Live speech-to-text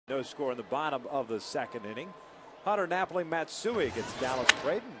No score in the bottom of the second inning. Hunter Napoli Matsui gets Dallas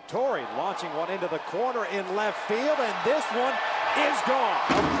Braden. Torrey launching one into the corner in left field, and this one is gone.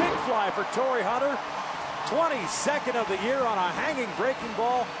 A big fly for Torrey Hunter. 22nd of the year on a hanging breaking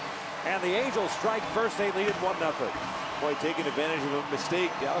ball, and the Angels strike first. They lead it 1-0. Boy, taking advantage of a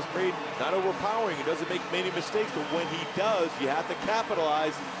mistake. Dallas Braden not overpowering. He doesn't make many mistakes, but when he does, you have to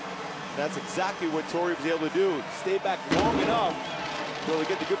capitalize. That's exactly what Torrey was able to do. Stay back long enough to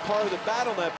get the good part of the bat on that.